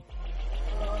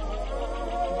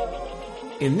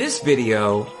In this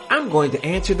video, I'm going to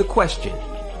answer the question,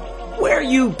 where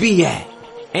you be at?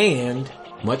 And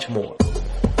much more.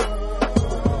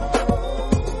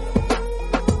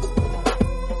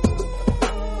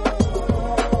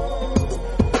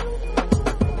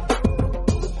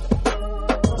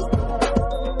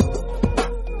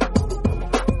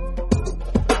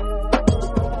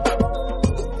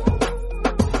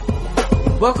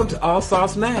 Welcome to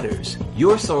AllSauce Matters,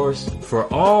 your source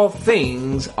for all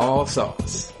things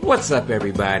AllSauce. What's up,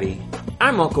 everybody?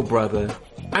 I'm Uncle Brutha.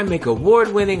 I make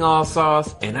award-winning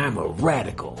AllSauce, and I'm a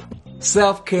radical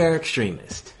self-care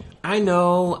extremist. I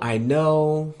know,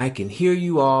 I can hear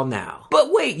you all now.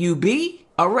 But wait, you be?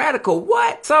 A radical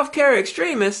what? Self-care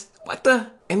extremist? What the?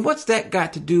 And what's that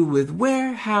got to do with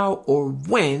where, how, or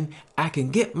when I can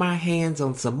get my hands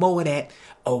on some more of that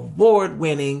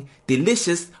award-winning,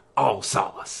 delicious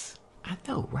AllSauce? I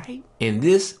know, right? In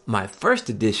this, my first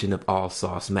edition of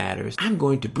AllSauce Matters, I'm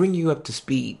going to bring you up to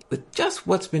speed with just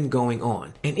what's been going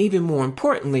on, and even more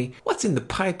importantly, what's in the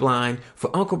pipeline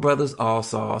for Uncle Brutha's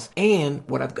AllSauce, and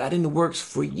what I've got in the works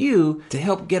for you to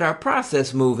help get our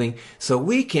process moving so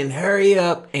we can hurry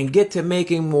up and get to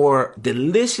making more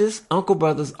delicious Uncle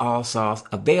Brutha's AllSauce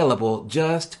available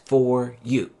just for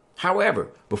you.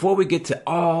 However, before we get to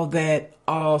all that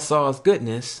AllSauce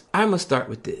goodness, I'm going to start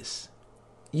with this.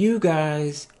 You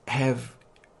guys have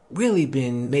really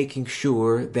been making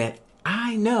sure that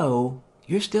I know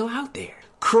you're still out there,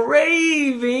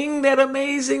 craving that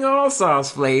amazing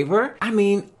AllSauce flavor. I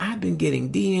mean, I've been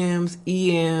getting DMs,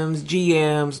 EMs,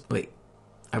 GMs. Wait,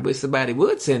 I wish somebody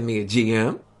would send me a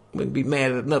GM. Wouldn't be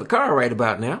mad at another car right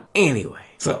about now. Anyway,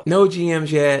 so no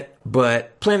GMs yet,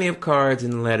 but plenty of cards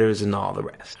and letters and all the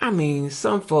rest. I mean,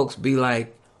 some folks be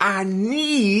like, I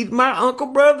need my Uncle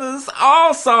Brutha's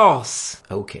AllSauce.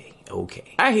 Okay.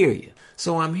 I hear you.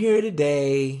 So I'm here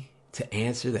today to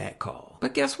answer that call.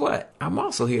 But guess what? I'm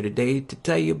also here today to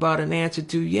tell you about an answer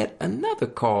to yet another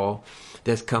call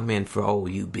that's come in for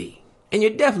OUB. And you're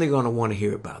definitely going to want to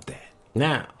hear about that.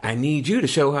 Now, I need you to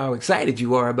show how excited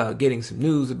you are about getting some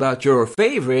news about your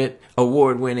favorite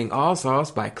award-winning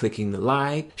AllSauce by clicking the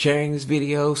like, sharing this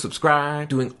video, subscribe,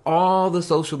 doing all the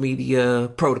social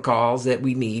media protocols that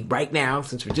we need right now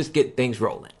since we're just getting things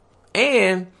rolling.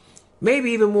 And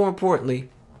maybe even more importantly,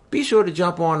 be sure to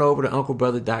jump on over to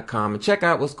unclebrutha.com and check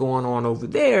out what's going on over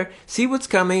there. See what's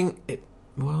coming.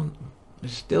 Well,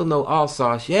 there's still no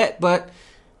AllSauce yet, but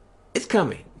it's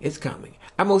coming. It's coming.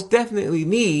 I most definitely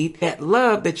need that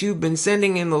love that you've been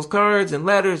sending in those cards and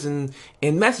letters and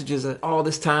messages all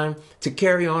this time to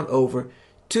carry on over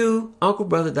to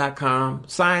unclebrutha.com.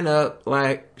 Sign up,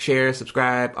 like, share,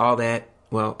 subscribe, all that.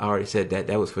 Well, I already said that.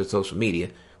 That was for social media.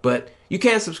 But you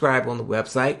can subscribe on the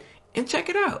website and check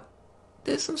it out.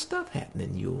 There's some stuff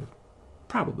happening you'll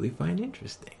probably find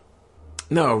interesting.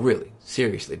 No, really,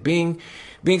 seriously. Being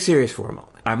serious for a moment.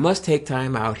 I must take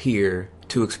time out here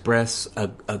to express a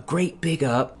great big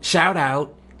up, shout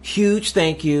out, huge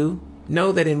thank you.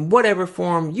 Know that in whatever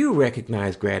form you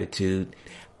recognize gratitude,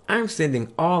 I'm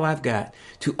sending all I've got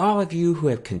to all of you who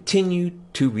have continued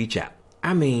to reach out.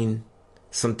 I mean,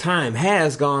 some time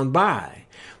has gone by,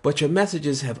 but your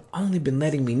messages have only been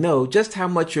letting me know just how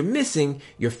much you're missing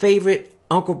your favorite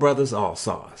Uncle Brutha's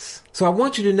AllSauce. So I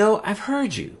want you to know I've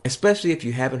heard you, especially if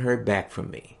you haven't heard back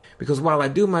from me. Because while I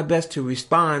do my best to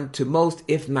respond to most,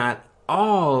 if not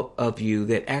all of you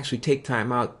that actually take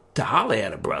time out to holler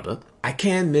at a brother, I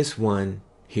can miss one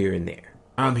here and there.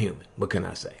 I'm human. What can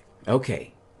I say?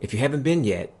 Okay, if you haven't been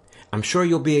yet, I'm sure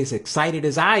you'll be as excited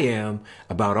as I am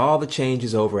about all the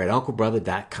changes over at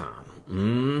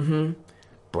unclebrutha.com.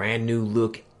 Brand new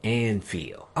look and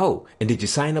feel. Oh, and did you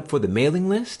sign up for the mailing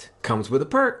list? Comes with a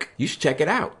perk. You should check it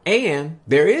out. And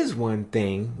there is one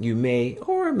thing you may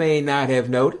or may not have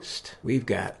noticed. We've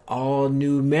got all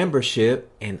new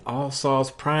membership and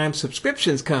AllSauce Prime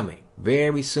subscriptions coming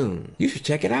very soon. You should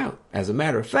check it out. As a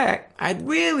matter of fact, I'd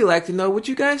really like to know what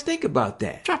you guys think about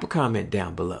that. Drop a comment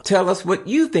down below. Tell us what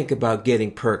you think about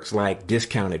getting perks like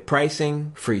discounted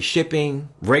pricing, free shipping,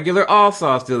 regular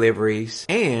AllSauce deliveries,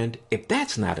 and if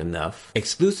that's not enough,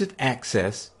 exclusive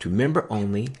access to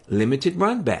member-only limited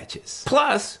run batches.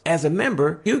 Plus, as a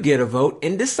member, you get a vote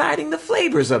in deciding the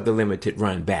flavors of the limited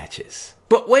run batches.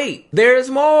 But wait, there's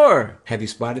more! Have you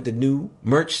spotted the new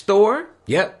merch store?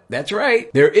 Yep, that's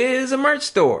right. There is a merch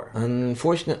store.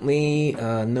 Unfortunately,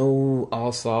 no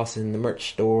AllSauce in the merch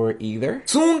store either.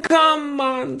 Soon come,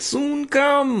 man, soon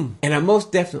come. And I'm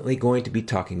most definitely going to be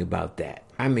talking about that.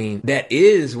 I mean, that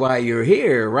is why you're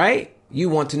here, right? You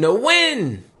want to know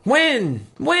when?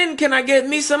 When can I get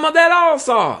me some of that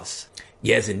AllSauce?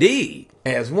 Yes, indeed.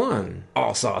 as one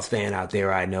AllSauce fan out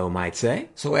there I know might say.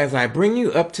 So as I bring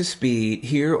you up to speed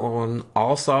here on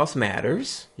AllSauce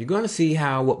Matters, you're going to see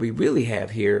how what we really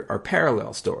have here are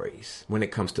parallel stories when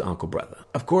it comes to Uncle Brother.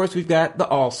 Of course, we've got the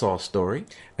AllSauce story.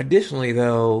 Additionally,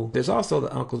 though, there's also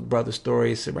the Uncle Brother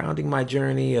story surrounding my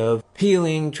journey of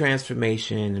healing,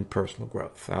 transformation, and personal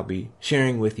growth. I'll be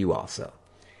sharing with you also.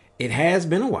 It has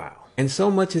been a while, and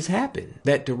so much has happened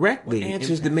that directly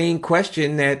answers the main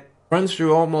question that runs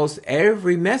through almost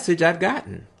every message I've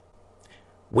gotten.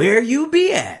 Where you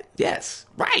be at? Yes,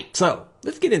 right. So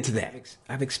let's get into that.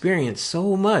 I've experienced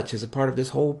so much as a part of this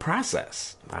whole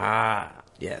process.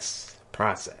 Yes,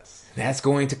 process. That's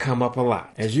going to come up a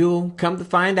lot, as you'll come to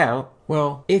find out.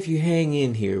 Well, if you hang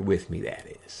in here with me, that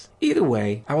is. Either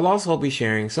way, I will also be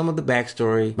sharing some of the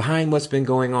backstory behind what's been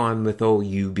going on with old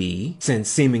UB since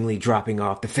seemingly dropping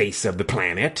off the face of the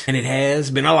planet. And it has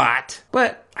been a lot,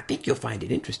 but I think you'll find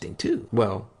it interesting too.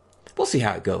 Well, we'll see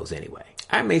how it goes anyway.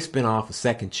 I may spin off a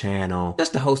second channel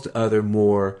just to host other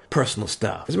more personal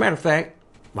stuff. As a matter of fact,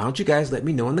 why don't you guys let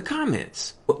me know in the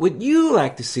comments? What would you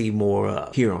like to see more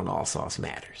of here on AllSauce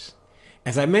Matters?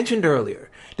 As I mentioned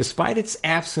earlier, despite its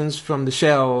absence from the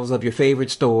shelves of your favorite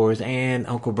stores and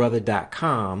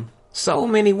UncleBrother.com, so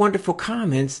many wonderful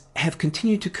comments have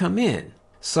continued to come in.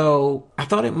 So I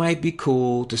thought it might be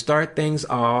cool to start things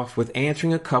off with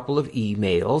answering a couple of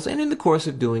emails, and in the course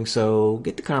of doing so,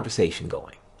 get the conversation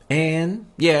going. And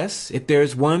yes, if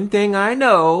there's one thing I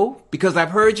know, because I've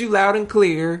heard you loud and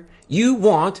clear, you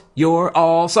want your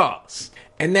AllSauce.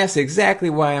 And that's exactly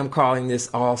why I'm calling this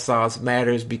AllSauce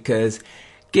Matters, because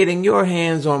getting your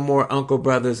hands on more Uncle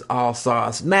Brother's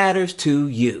AllSauce matters to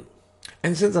you.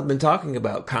 And since I've been talking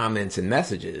about comments and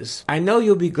messages, I know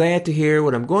you'll be glad to hear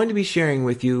what I'm going to be sharing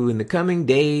with you in the coming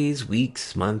days,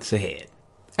 weeks, months ahead.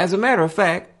 As a matter of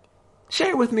fact,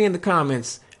 share with me in the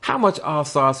comments how much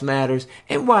AllSauce matters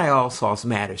and why AllSauce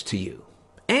matters to you.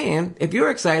 And if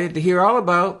you're excited to hear all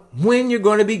about when you're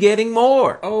going to be getting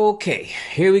more. Okay,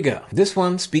 here we go. This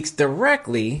one speaks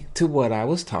directly to what I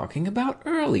was talking about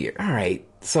earlier. All right,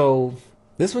 so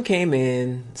this one came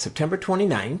in September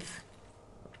 29th.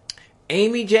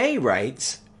 Amy J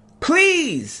writes,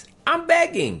 "Please, I'm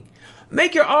begging,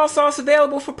 make your AllSauce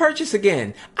available for purchase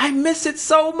again. I miss it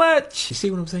so much." You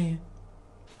see what I'm saying?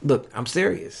 Look, I'm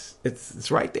serious. It's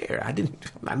right there. I'm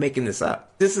not making this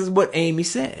up. This is what Amy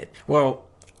said. Well,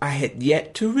 I had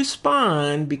yet to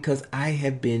respond because I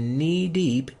have been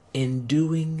knee-deep in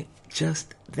doing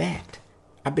just that.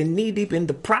 I've been knee-deep in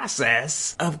the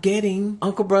process of getting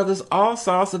Uncle Brother's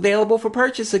AllSauce available for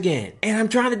purchase again. And I'm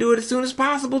trying to do it as soon as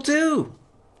possible, too.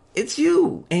 It's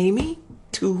you, Amy,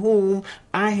 to whom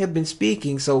I have been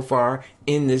speaking so far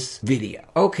in this video.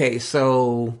 Okay,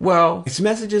 so, well, it's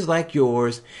messages like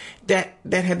yours that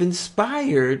have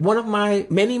inspired one of my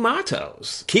many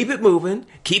mottos. Keep it moving,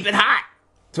 keep it hot.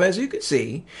 So as you can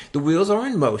see, the wheels are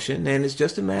in motion, and it's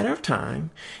just a matter of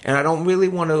time. And I don't really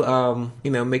want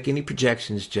to, make any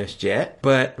projections just yet.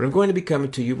 But I'm going to be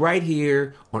coming to you right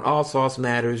here on AllSauce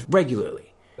Matters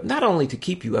regularly. Not only to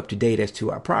keep you up to date as to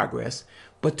our progress,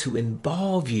 but to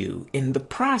involve you in the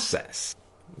process.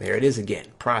 There it is again,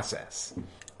 process.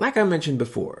 Like I mentioned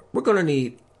before, we're going to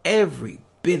need every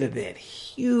bit of that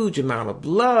huge amount of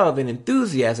love and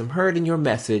enthusiasm heard in your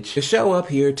message to show up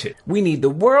here too. We need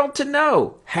the world to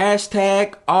know.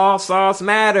 Hashtag AllSauce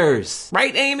Matters.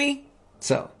 Right, Amy?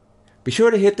 So, be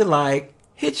sure to hit the like,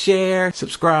 hit share,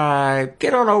 subscribe,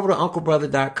 get on over to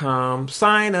UncleBrother.com,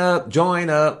 sign up,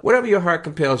 join up, whatever your heart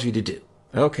compels you to do.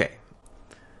 Okay.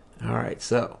 All right,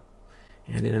 so,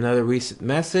 and in another recent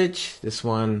message, this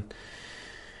one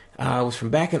was from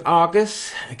back in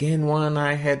August. Again, one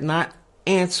I had not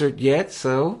answered yet,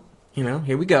 so,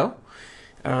 here we go.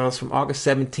 It's from August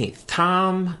 17th.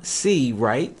 Tom C.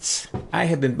 writes, "I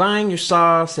have been buying your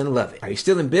sauce and love it. Are you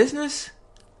still in business?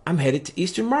 I'm headed to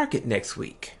Eastern Market next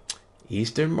week."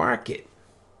 Eastern Market.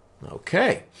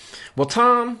 Okay. Well,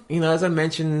 Tom, as I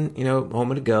mentioned, a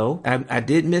moment ago, I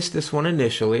did miss this one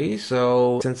initially.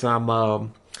 So since I'm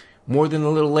more than a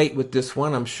little late with this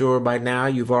one, I'm sure by now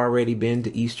you've already been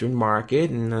to Eastern Market.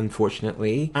 And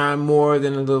unfortunately, I'm more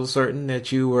than a little certain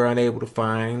that you were unable to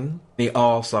find the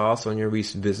AllSauce on your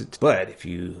recent visit. But if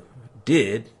you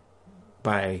did,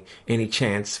 by any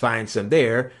chance, find some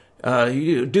there,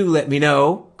 you do let me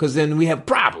know, because then we have a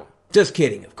problem. Just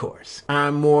kidding, of course.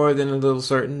 I'm more than a little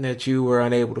certain that you were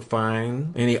unable to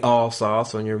find any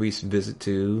AllSauce on your recent visit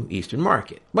to Eastern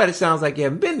Market. But it sounds like you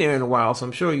haven't been there in a while, so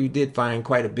I'm sure you did find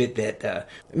quite a bit that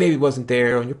maybe wasn't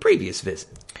there on your previous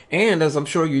visit. And as I'm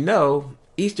sure you know,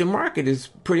 Eastern Market is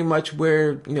pretty much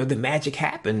where, the magic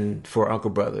happened for Uncle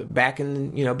Brother back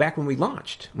when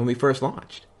we first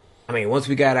launched. I mean, once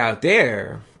we got out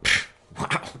there,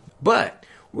 wow. But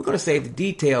we're going to save the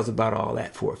details about all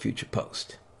that for a future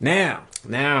post. Now,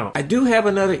 I do have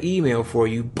another email for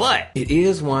you, but it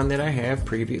is one that I have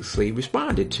previously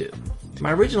responded to.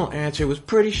 My original answer was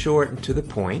pretty short and to the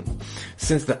point,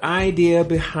 since the idea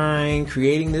behind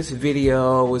creating this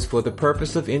video was for the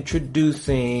purpose of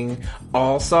introducing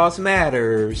AllSauce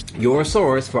Matters, your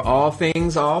source for all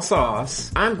things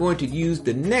AllSauce. I'm going to use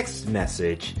the next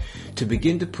message to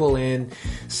begin to pull in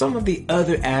some of the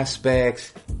other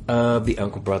aspects of the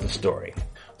Uncle Brother story.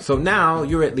 So now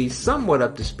you're at least somewhat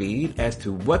up to speed as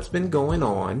to what's been going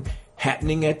on,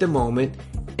 happening at the moment,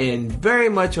 and very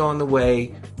much on the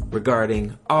way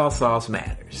regarding AllSauce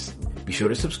Matters. Be sure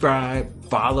to subscribe,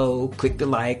 follow, click the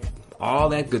like, all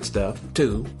that good stuff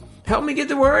too. Help me get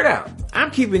the word out.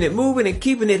 I'm keeping it moving and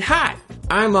keeping it hot.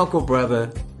 I'm Uncle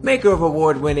Brother, maker of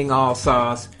award-winning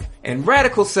AllSauce, and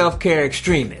radical self-care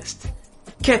extremist.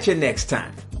 Catch you next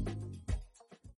time.